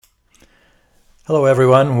Hello,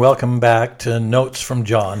 everyone. Welcome back to Notes from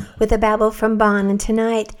John. With a babble from Bon. And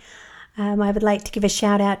tonight, I would like to give a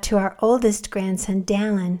shout out to our oldest grandson,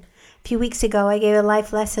 Dallin. A few weeks ago, I gave a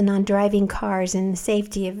life lesson on driving cars and the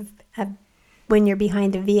safety of when you're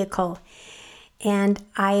behind a vehicle. And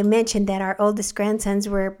I mentioned that our oldest grandsons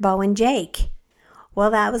were Bo and Jake. Well,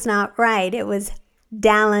 that was not right. It was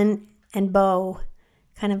Dallin and Bo.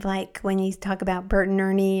 Kind of like when you talk about Bert and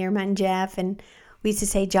Ernie or Mutt and Jeff. And we used to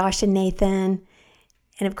say Josh and Nathan.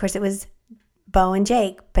 And of course, it was Bo and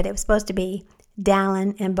Jake, but it was supposed to be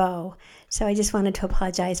Dallin and Bo. So I just wanted to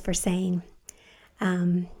apologize for saying,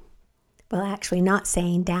 actually not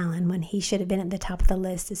saying Dallin when he should have been at the top of the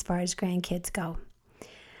list as far as grandkids go,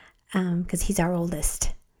 because he's our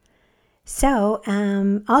oldest. So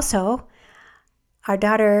also, our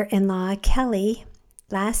daughter-in-law, Kelly,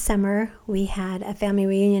 last summer we had a family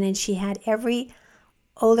reunion, and she had every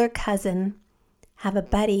older cousin have a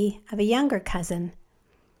buddy of a younger cousin.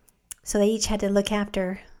 So they each had to look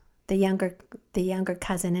after the younger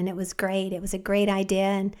cousin, and it was great. It was a great idea,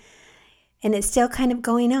 and it's still kind of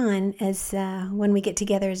going on as when we get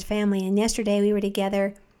together as a family. And yesterday we were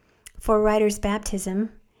together for Ryder's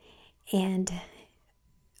baptism, and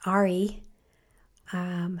Ari's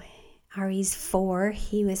 4.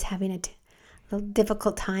 He was having a little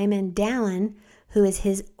difficult time, and Dallin, who is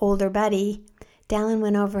his older buddy, Dallin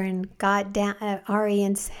went over and got Ari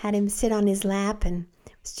and had him sit on his lap, and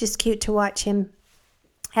it's just cute to watch him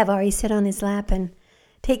have Ari sit on his lap and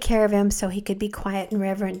take care of him so he could be quiet and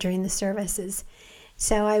reverent during the services.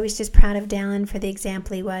 So I was just proud of Dallin for the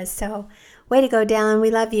example he was. So way to go, Dallin.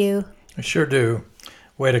 We love you. I sure do.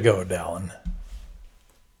 Way to go, Dallin.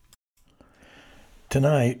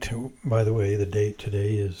 Tonight, by the way, the date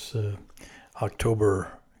today is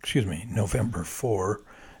November 4,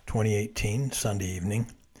 2018, Sunday evening.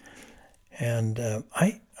 And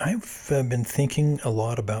I've been thinking a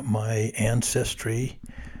lot about my ancestry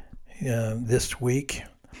this week,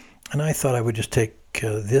 and I thought I would just take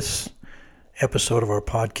this episode of our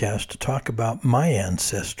podcast to talk about my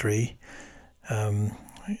ancestry,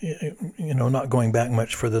 not going back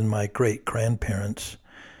much further than my great-grandparents,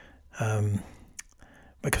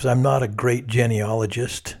 because I'm not a great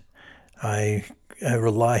genealogist. I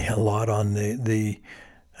rely a lot on the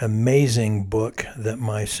amazing book that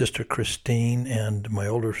my sister Christine and my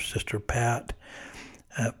older sister Pat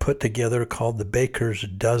put together called The Baker's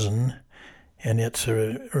Dozen, and it's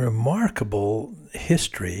a remarkable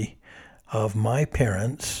history of my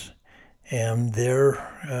parents and their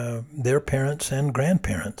parents and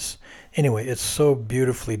grandparents. Anyway, it's so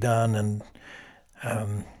beautifully done, and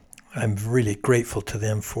I'm really grateful to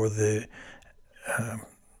them for the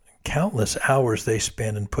countless hours they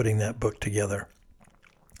spent in putting that book together.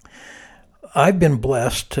 I've been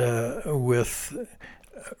blessed with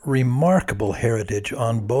remarkable heritage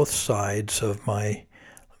on both sides of my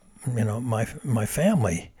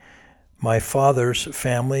family. My father's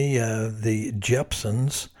family, the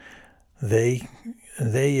Jepsons, they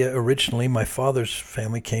originally, my father's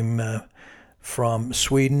family came from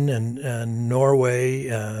Sweden and Norway,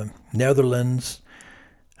 Netherlands,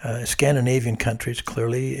 Scandinavian countries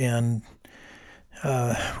clearly, and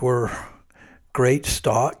were great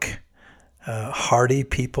stock. Hardy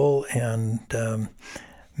people, and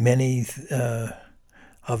many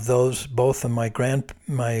of those, both on my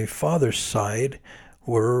father's side,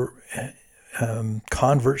 were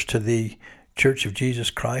converts to the Church of Jesus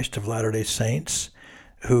Christ of Latter-day Saints,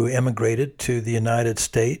 who emigrated to the United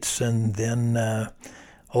States and then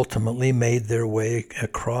ultimately made their way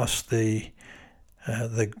across the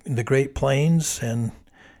Great Plains and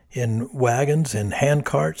in wagons and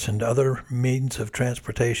handcarts and other means of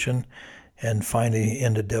transportation, and finally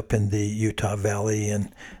ended up in the Utah Valley,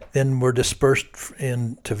 and then were dispersed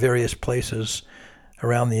into various places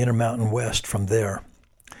around the Intermountain West from there.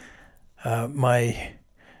 My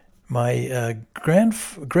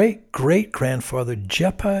great-great-grandfather,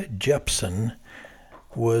 Jepa Jepson,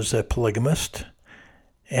 was a polygamist,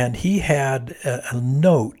 and he had a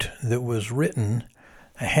note that was written,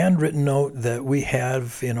 a handwritten note that we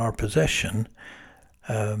have in our possession,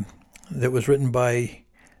 that was written by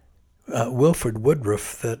Wilford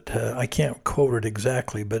Woodruff, that I can't quote it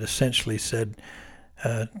exactly, but essentially said,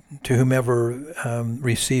 to whomever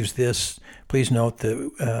receives this, please note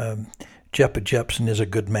that Jepa Jepson is a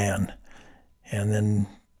good man. And then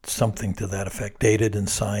something to that effect, dated and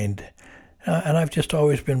signed. And I've just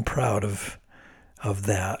always been proud of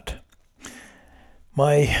that.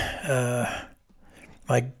 My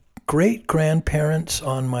great-grandparents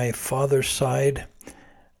on my father's side,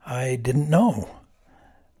 I didn't know.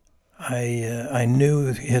 I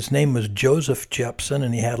knew his name was Joseph Jepson,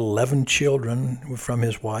 and he had 11 children from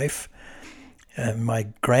his wife. My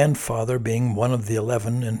grandfather being one of the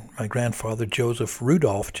 11, and my grandfather, Joseph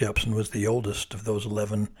Rudolph Jepson, was the oldest of those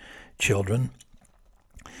 11 children.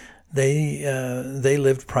 They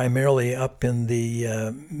lived primarily up in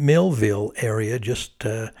the Millville area, just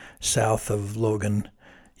south of Logan,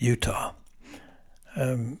 Utah.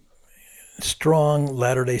 Strong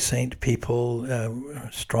Latter-day Saint people,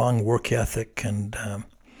 strong work ethic, and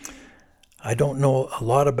I don't know a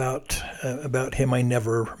lot about him. I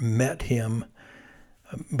never met him,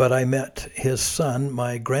 but I met his son,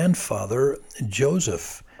 my grandfather,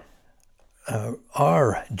 Joseph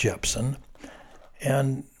R. Jepson,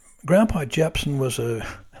 and Grandpa Jepson was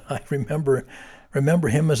I remember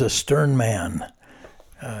him as a stern man.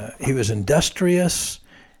 He was industrious,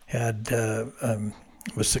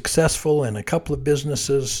 was successful in a couple of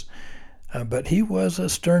businesses, but he was a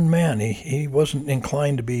stern man. He wasn't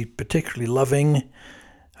inclined to be particularly loving,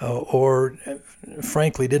 or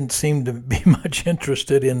frankly didn't seem to be much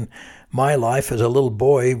interested in my life. As a little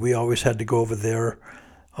boy, we always had to go over there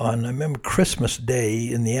I remember Christmas Day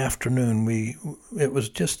in the afternoon. It was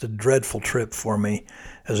just a dreadful trip for me.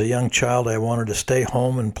 As a young child, I wanted to stay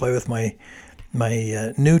home and play with my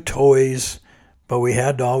new toys, but we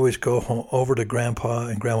had to always go over to Grandpa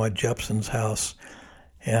and Grandma Jepson's house,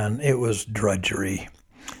 and it was drudgery.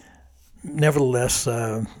 Nevertheless,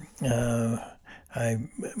 I'm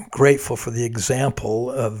grateful for the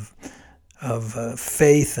example of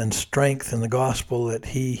faith and strength in the gospel that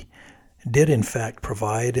he did in fact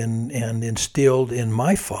provide and instilled in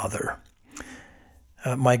my father.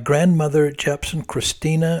 My grandmother Jepson,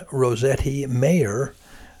 Christina Rossetti Mayer,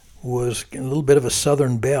 was a little bit of a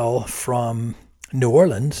Southern belle from New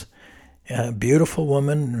Orleans, a beautiful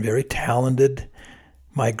woman, very talented.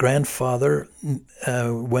 My grandfather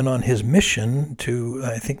went on his mission to,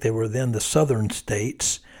 I think they were then the Southern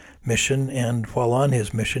States mission, and while on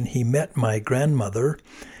his mission, he met my grandmother,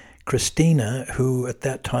 Christina, who at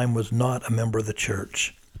that time was not a member of the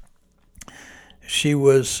church. She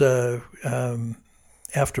was,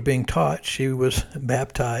 after being taught, she was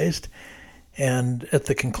baptized, and at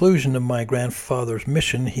the conclusion of my grandfather's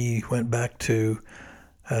mission, he went back to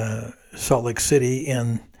Salt Lake City,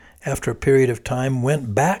 and after a period of time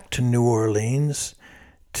went back to New Orleans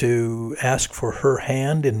to ask for her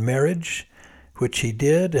hand in marriage, which he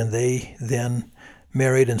did, and they then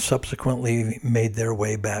married and subsequently made their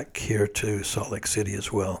way back here to Salt Lake City as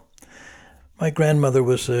well. My grandmother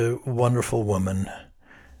was a wonderful woman.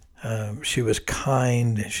 She was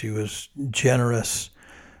kind. She was generous.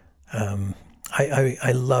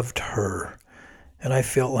 I loved her, and I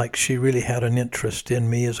felt like she really had an interest in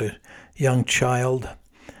me as a young child.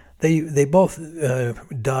 They both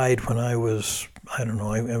died when I was, I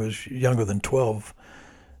was younger than 12,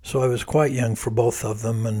 so I was quite young for both of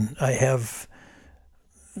them, and I have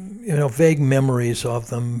vague memories of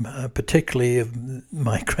them, particularly of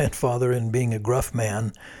my grandfather in being a gruff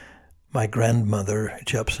man, my grandmother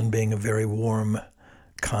Jepson being a very warm,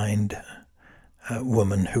 kind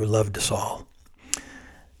woman who loved us all.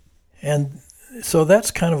 And so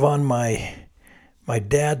that's kind of on my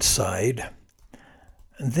dad's side.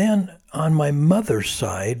 And then on my mother's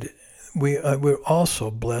side, we're also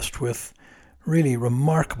blessed with really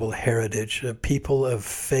remarkable heritage, people of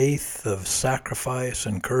faith, of sacrifice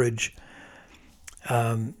and courage.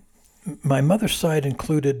 My mother's side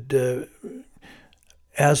included,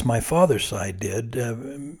 as my father's side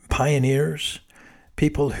did, pioneers,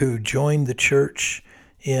 people who joined the church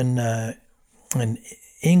in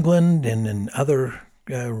England and in other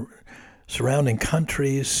surrounding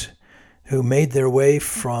countries, who made their way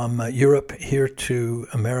from Europe here to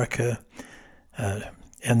America,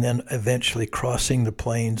 and then eventually crossing the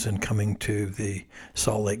plains and coming to the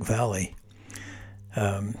Salt Lake Valley.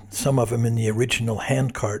 Some of them in the original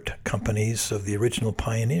handcart companies of the original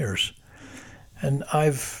pioneers. And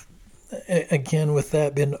I've, again with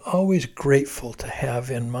that, been always grateful to have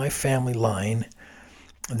in my family line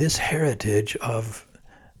this heritage of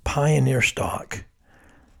pioneer stock.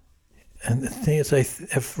 And the thing is, I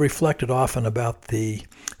have reflected often about the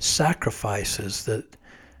sacrifices that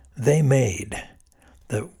they made,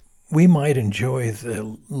 that we might enjoy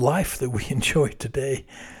the life that we enjoy today,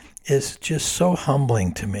 is just so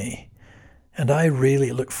humbling to me. And I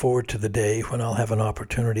really look forward to the day when I'll have an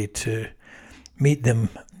opportunity to meet them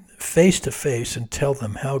face to face and tell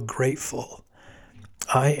them how grateful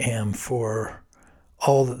I am for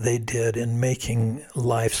all that they did in making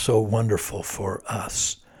life so wonderful for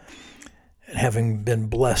us, and having been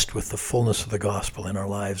blessed with the fullness of the gospel in our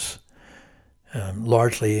lives.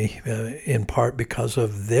 largely in part because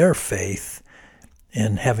of their faith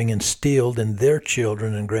and having instilled in their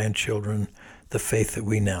children and grandchildren the faith that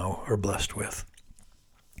we now are blessed with.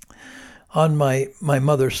 On my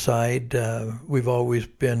mother's side, we've always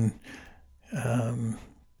been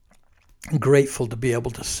grateful to be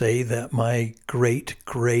able to say that my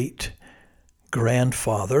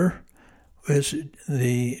great-great-grandfather was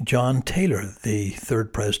the John Taylor, the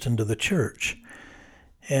third president of the church.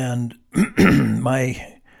 And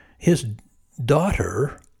his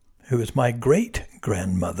daughter, who is my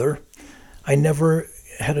great-grandmother, I never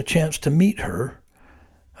had a chance to meet her.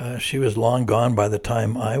 She was long gone by the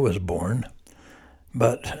time I was born.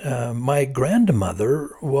 But my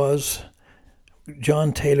grandmother was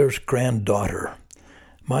John Taylor's granddaughter.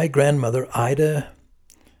 My grandmother, Ida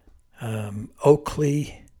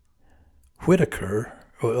Oakley Whitaker,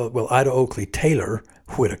 Ida Oakley Taylor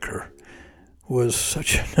Whitaker, was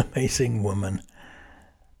such an amazing woman.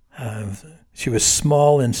 She was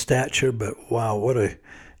small in stature, but wow, what a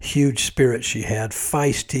huge spirit she had,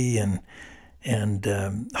 feisty and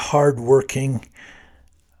hard-working.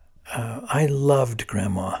 I loved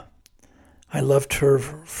Grandma. I loved her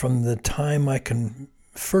from the time I can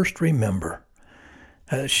first remember.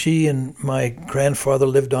 She and my grandfather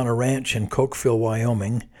lived on a ranch in Cokeville,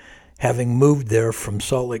 Wyoming, having moved there from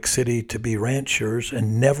Salt Lake City to be ranchers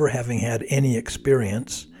and never having had any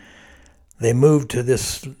experience. They moved to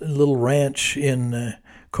this little ranch in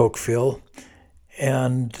Cokeville,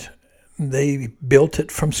 and they built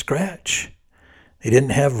it from scratch. They didn't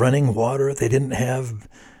have running water. They didn't have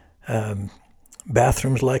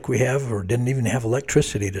bathrooms like we have, or didn't even have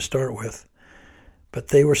electricity to start with. But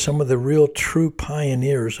they were some of the real true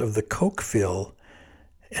pioneers of the Cokeville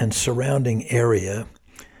and surrounding area.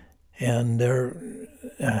 And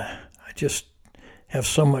I just have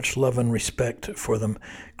so much love and respect for them.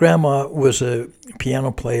 Grandma was a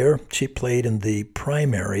piano player. She played in the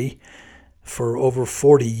primary for over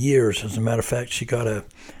 40 years. As a matter of fact, she got a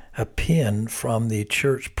pin from the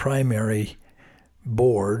church primary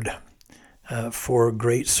board for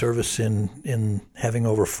great service in having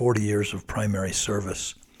over 40 years of primary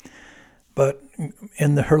service. But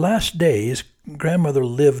in her last days, grandmother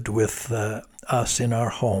lived with us in our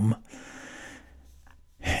home,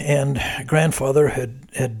 and grandfather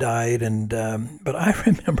had died. And but I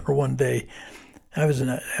remember one day, I was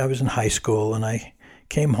in high school, and I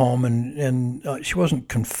came home, and she wasn't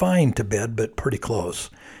confined to bed, but pretty close.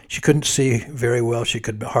 She couldn't see very well. She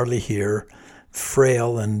could hardly hear,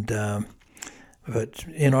 frail, and but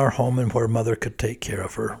in our home and where mother could take care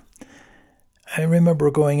of her. I remember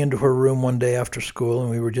going into her room one day after school, and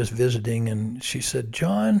we were just visiting, and she said,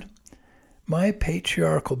 "John, my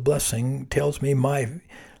patriarchal blessing tells me my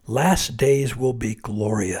last days will be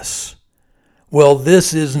glorious." Well,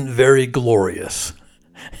 this isn't very glorious.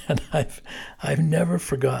 And I've never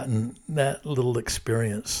forgotten that little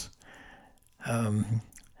experience.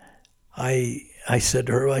 I said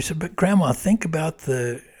to her, "But Grandma, think about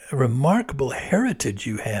the remarkable heritage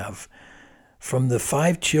you have from the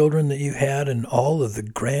 5 children that you had and all of the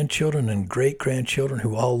grandchildren and great-grandchildren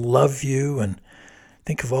who all love you, and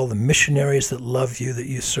think of all the missionaries that love you, that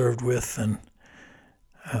you served with, and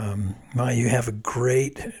you have a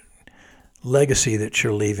great legacy that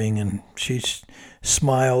you're leaving." And she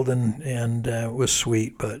smiled and was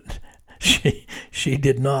sweet, but she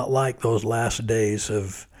did not like those last days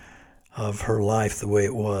of her life the way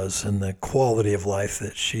it was, and the quality of life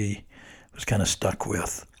that she was kind of stuck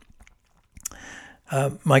with.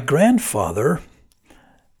 My grandfather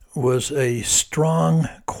was a strong,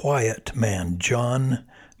 quiet man, John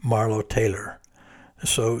Marlowe Taylor.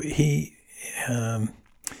 So he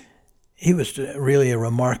was really a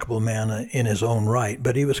remarkable man in his own right,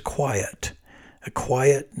 but he was quiet, a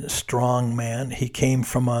quiet, strong man. He came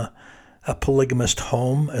from a polygamist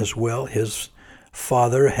home as well. His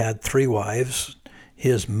father had 3 wives.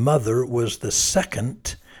 His mother was the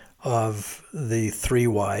second of the 3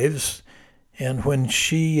 wives. And when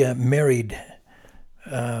she married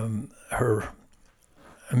him,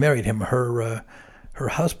 her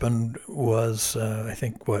husband was, I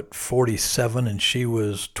think, 47, and she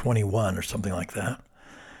was 21 or something like that.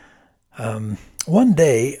 One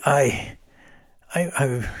day, I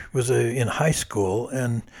was in high school,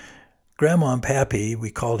 and Grandma and Pappy,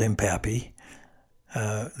 we called him Pappy,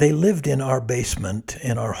 they lived in our basement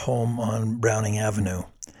in our home on Browning Avenue.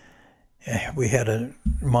 We had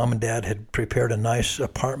Mom and Dad had prepared a nice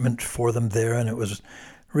apartment for them there, and it was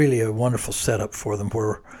really a wonderful setup for them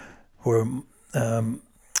where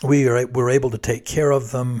we were able to take care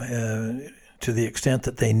of them to the extent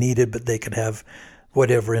that they needed, but they could have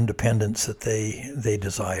whatever independence that they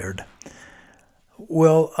desired.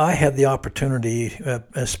 Well, I had the opportunity,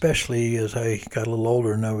 especially as I got a little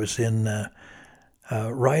older and I was in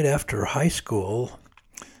right after high school.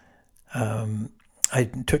 I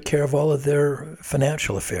took care of all of their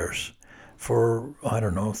financial affairs for,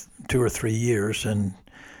 2 or 3 years, and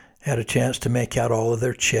had a chance to make out all of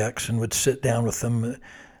their checks and would sit down with them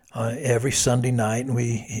every Sunday night.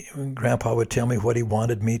 And Grandpa would tell me what he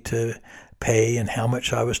wanted me to pay and how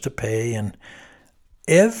much I was to pay. And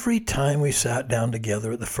every time we sat down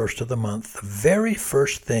together at the first of the month, the very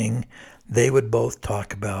first thing they would both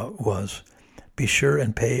talk about was, be sure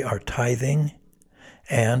and pay our tithing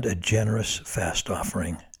and a generous fast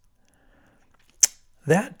offering.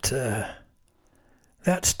 That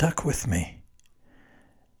stuck with me.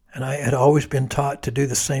 And I had always been taught to do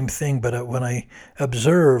the same thing, but when I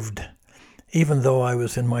observed, even though I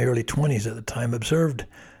was in my early 20s at the time, observed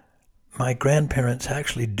my grandparents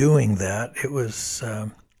actually doing that, it was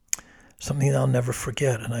something I'll never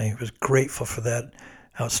forget, and I was grateful for that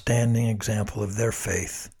outstanding example of their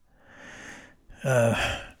faith.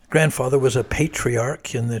 Grandfather was a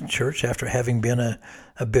patriarch in the church after having been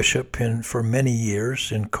a bishop for many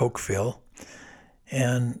years in Cokeville,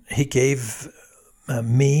 and he gave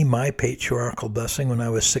me my patriarchal blessing when I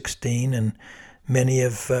was 16, and many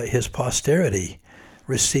of his posterity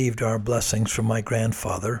received our blessings from my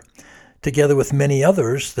grandfather, together with many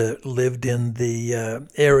others that lived in the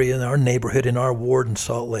area, in our neighborhood, in our ward in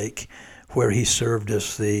Salt Lake, where he served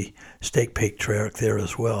as the stake patriarch there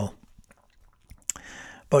as well.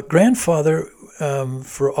 But grandfather,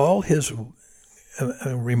 for all his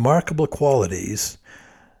remarkable qualities,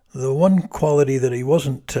 the one quality that he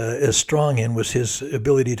wasn't as strong in was his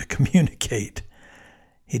ability to communicate.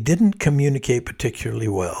 He didn't communicate particularly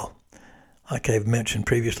well. Like I've mentioned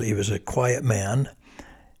previously, he was a quiet man,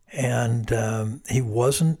 and he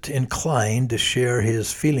wasn't inclined to share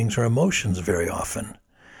his feelings or emotions very often.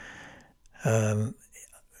 To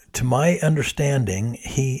my understanding,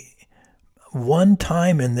 he one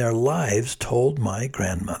time in their lives told my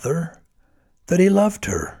grandmother that he loved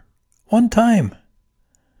her. One time.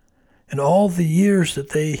 And all the years that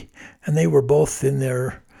they were both in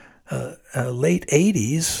their late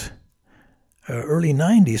 80s, early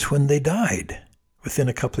 90s when they died, within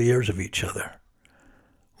a couple of years of each other.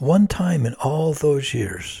 One time in all those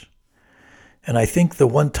years. And I think the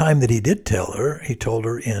one time that he did tell her, he told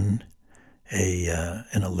her in a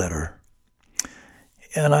letter.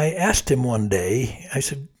 And I asked him one day, I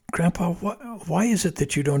said, Grandpa, why is it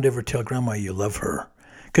that you don't ever tell Grandma you love her?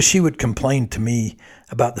 Because she would complain to me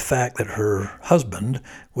about the fact that her husband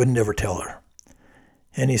wouldn't ever tell her.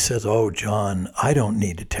 And he says, oh, John, I don't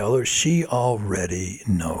need to tell her. She already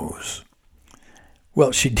knows.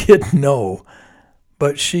 Well, she did know,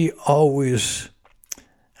 but she always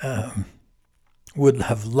would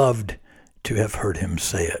have loved to have heard him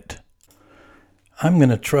say it. I'm going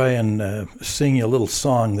to try and sing you a little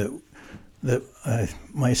song that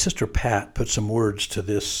my sister Pat put some words to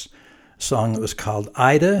this song that was called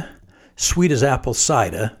Ida, Sweet as Apple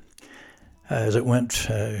Cider, as it went,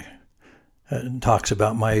 talks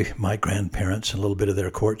about my grandparents and a little bit of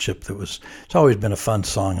their courtship. It's always been a fun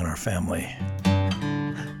song in our family.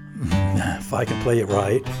 If I can play it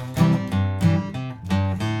right.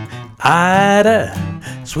 Ida,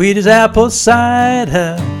 sweet as apple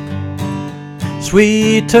cider,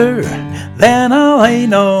 sweeter than all I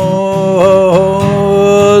know.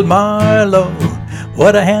 Marlowe,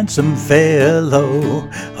 what a handsome fellow,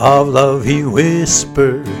 of love he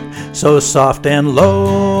whispered, so soft and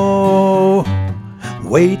low.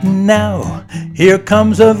 Wait now, here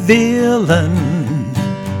comes a villain.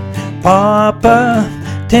 Papa,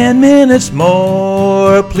 10 minutes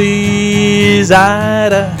more, please.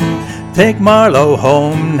 Ida, take Marlowe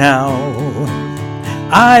home now.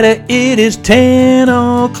 Ida, it is 10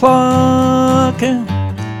 o'clock.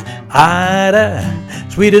 Ida,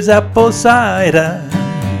 sweet as apple cider,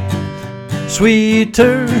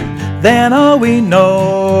 sweeter than all we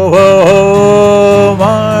know. Oh,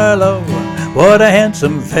 Marlowe, what a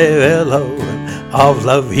handsome fellow, of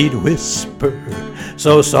love he'd whisper,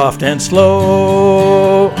 so soft and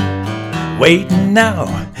slow. Wait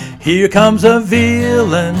now, here comes a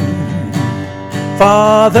villain.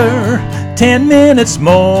 Father, 10 minutes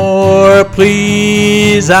more,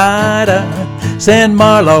 please. Ida, send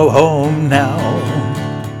Marlowe home now.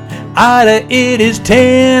 Ida, it is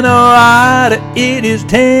 10, oh, Ida, it is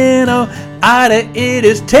 10, oh, Ida, it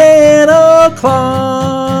is 10 o'clock.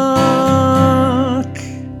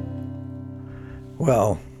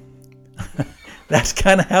 Well, that's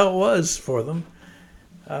kind of how it was for them.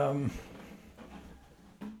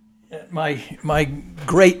 My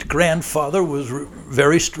great-grandfather was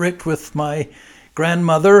very strict with my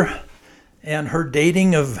grandmother and her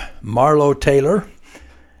dating of Marlo Taylor.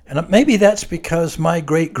 And maybe that's because my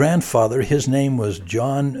great-grandfather, his name was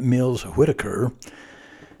John Mills Whitaker,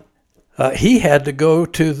 he had to go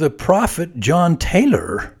to the prophet John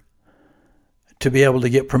Taylor to be able to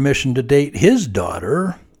get permission to date his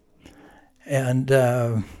daughter, and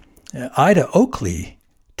Ida Oakley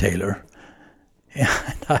Taylor.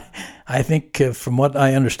 And I think from what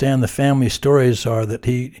I understand, the family stories are that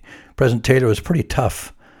President Taylor was pretty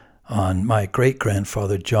tough on my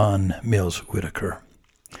great-grandfather, John Mills Whitaker.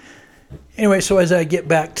 Anyway, so as I get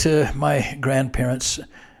back to my grandparents,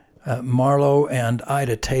 Marlo and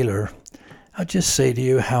Ida Taylor, I'll just say to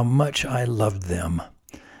you how much I loved them.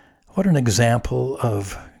 What an example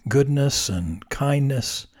of goodness and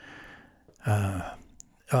kindness,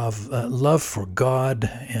 of love for God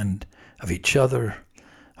and of each other,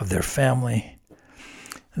 of their family.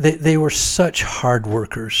 They were such hard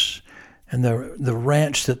workers, and the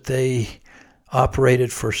ranch that they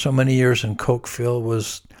operated for so many years in Cokeville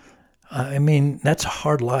was, that's a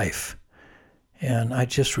hard life. And I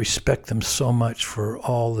just respect them so much for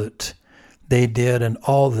all that they did and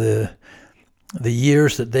all the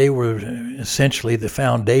years that they were essentially the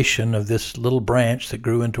foundation of this little branch that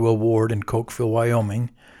grew into a ward in Cokeville, Wyoming.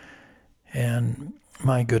 And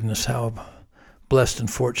my goodness, how blessed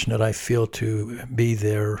and fortunate I feel to be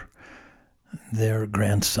their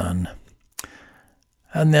grandson.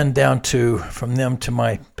 And then from them to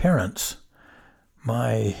my parents,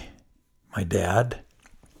 my dad.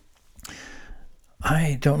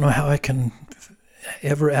 I don't know how I can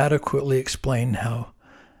ever adequately explain how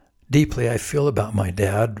deeply I feel about my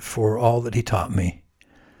dad for all that he taught me,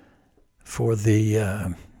 for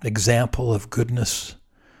the example of goodness,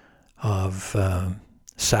 of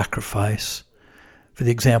sacrifice, for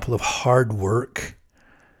the example of hard work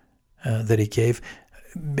that he gave.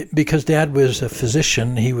 Because Dad was a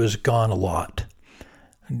physician, he was gone a lot.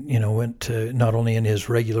 Went to not only in his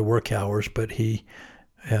regular work hours, but he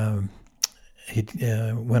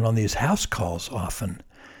went on these house calls often.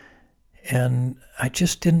 And I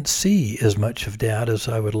just didn't see as much of Dad as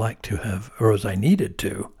I would like to have, or as I needed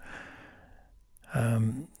to.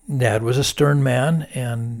 Dad was a stern man,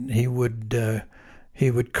 and he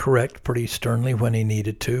would correct pretty sternly when he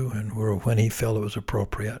needed to, and when he felt it was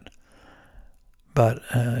appropriate. But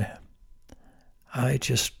I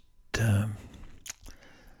just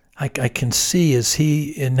I can see as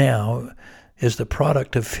he now is the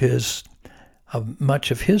product of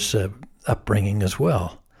much of his upbringing as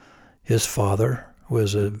well. His father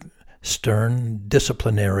was a stern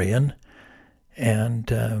disciplinarian,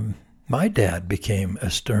 and my dad became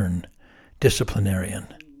a stern disciplinarian.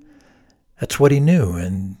 That's what he knew,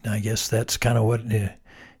 and I guess that's kind of what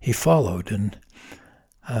he followed. And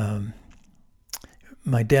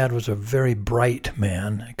my dad was a very bright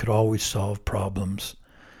man. He could always solve problems,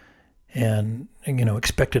 and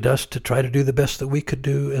expected us to try to do the best that we could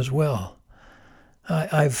do as well.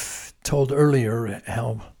 I've told earlier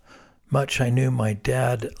how much I knew my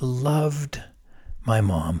dad loved my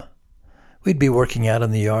mom. We'd be working out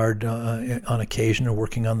in the yard on occasion, or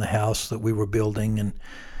working on the house that we were building, and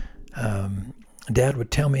Dad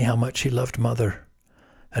would tell me how much he loved Mother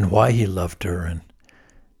and why he loved her. And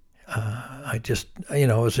I just,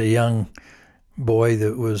 as a young boy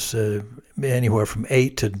that was anywhere from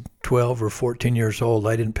 8 to 12 or 14 years old,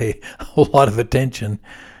 I didn't pay a whole lot of attention.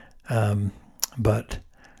 But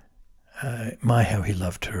how he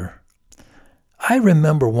loved her. I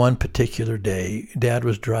remember one particular day, Dad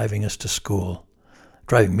was driving me to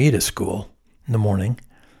school in the morning.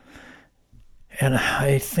 And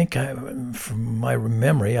I think, from my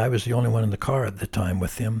memory, I was the only one in the car at the time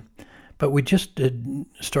with him. But we just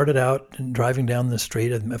started out driving down the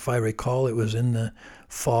street. If I recall, it was in the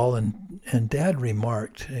fall, and Dad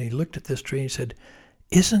remarked, he looked at this tree and he said,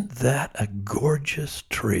 "Isn't that a gorgeous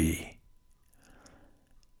tree?"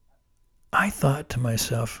 I thought to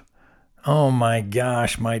myself, oh my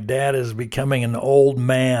gosh, my dad is becoming an old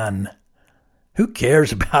man. Who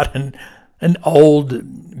cares about an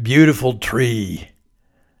old, beautiful tree?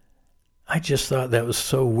 I just thought that was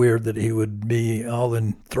so weird that he would be all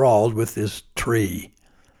enthralled with this tree.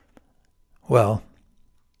 Well,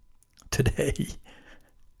 today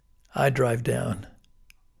I drive down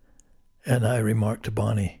and I remarked to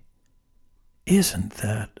Bonnie, "Isn't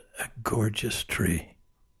that a gorgeous tree?"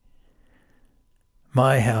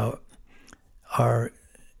 How our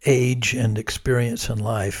age and experience in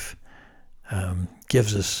life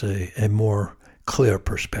gives us a more clear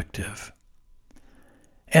perspective.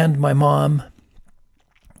 And my mom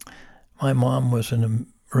was a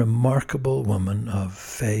remarkable woman of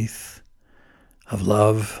faith, of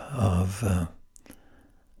love, of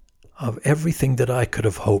of everything that I could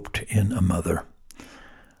have hoped in a mother.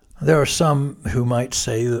 There are some who might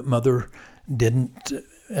say that Mother didn't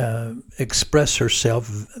express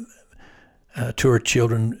herself to her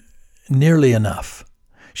children nearly enough.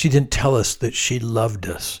 She didn't tell us that she loved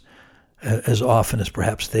us as often as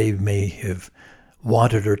perhaps they may have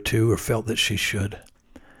wanted her to or felt that she should.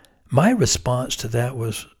 My response to that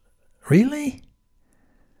was, really?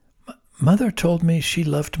 Mother told me she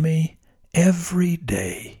loved me every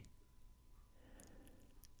day.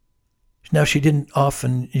 Now, she didn't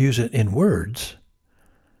often use it in words,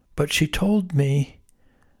 but she told me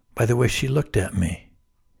by the way she looked at me,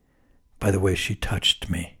 by the way she touched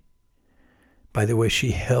me, by the way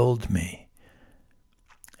she held me.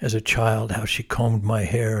 As a child, how she combed my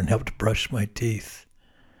hair and helped brush my teeth.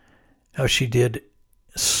 How she did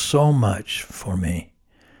so much for me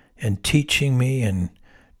in teaching me and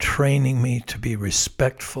training me to be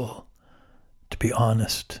respectful, to be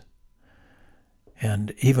honest.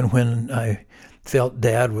 And even when I felt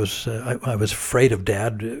Dad was, I was afraid of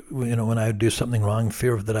Dad, when I would do something wrong,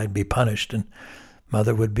 fear that I'd be punished, and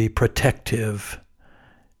Mother would be protective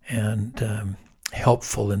and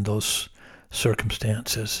helpful in those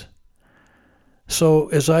circumstances. So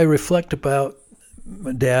as I reflect about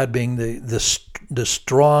Dad being the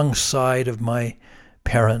strong side of my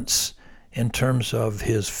parents in terms of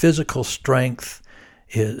his physical strength,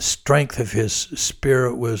 his strength of his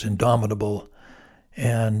spirit was indomitable,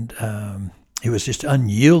 and he was just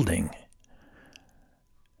unyielding.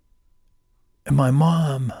 And my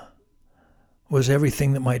mom was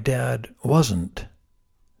everything that my dad wasn't.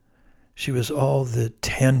 She was all the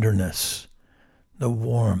tenderness, the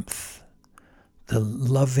warmth, the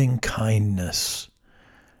loving kindness,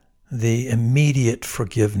 the immediate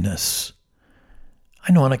forgiveness.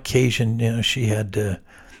 I know on occasion, she had to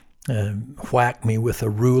whack me with a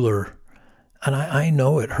ruler, and I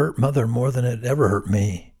know it hurt Mother more than it ever hurt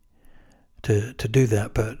me to do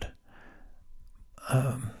that. But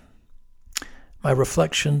my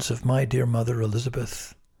reflections of my dear mother,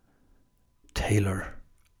 Elizabeth Taylor,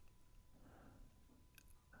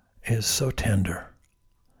 is so tender.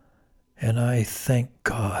 And I thank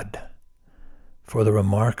God for the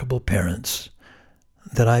remarkable parents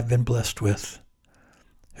that I've been blessed with,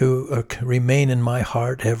 who remain in my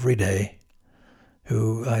heart every day,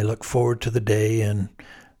 who I look forward to the day, and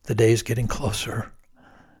the day's getting closer,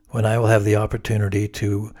 when I will have the opportunity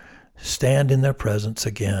to stand in their presence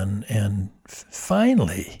again and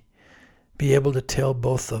finally be able to tell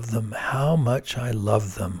both of them how much I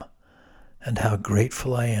love them and how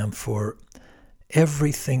grateful I am for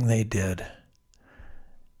everything they did.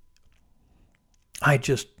 I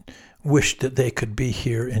just wish that they could be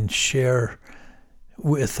here and share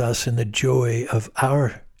with us in the joy of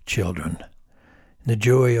our children, in the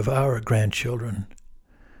joy of our grandchildren,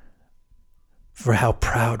 for how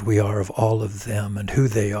proud we are of all of them and who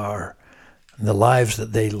they are and the lives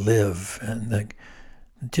that they live and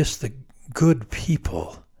just the good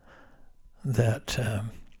people that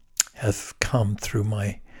have come through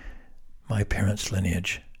my parents'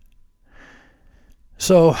 lineage.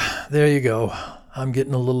 So there you go. I'm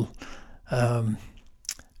getting a little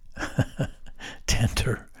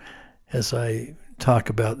tender as I talk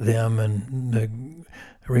about them and the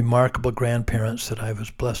remarkable grandparents that I was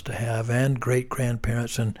blessed to have, and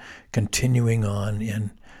great-grandparents, and continuing on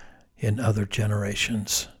in other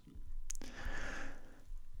generations.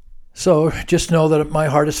 So just know that my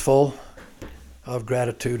heart is full of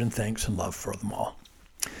gratitude and thanks and love for them all.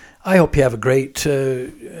 I hope you have a great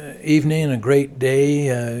evening and a great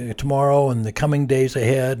day tomorrow and the coming days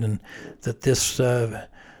ahead, and that this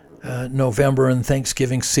November and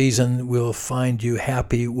Thanksgiving season will find you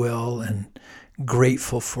happy, well, and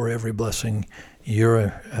grateful for every blessing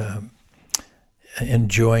you're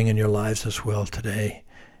enjoying in your lives as well today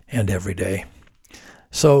and every day.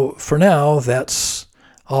 So for now, that's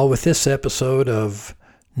all with this episode of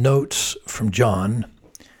Notes from John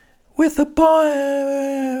with a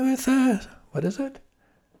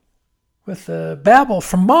babble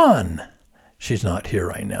from Bon. She's not here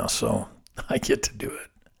right now, so I get to do it.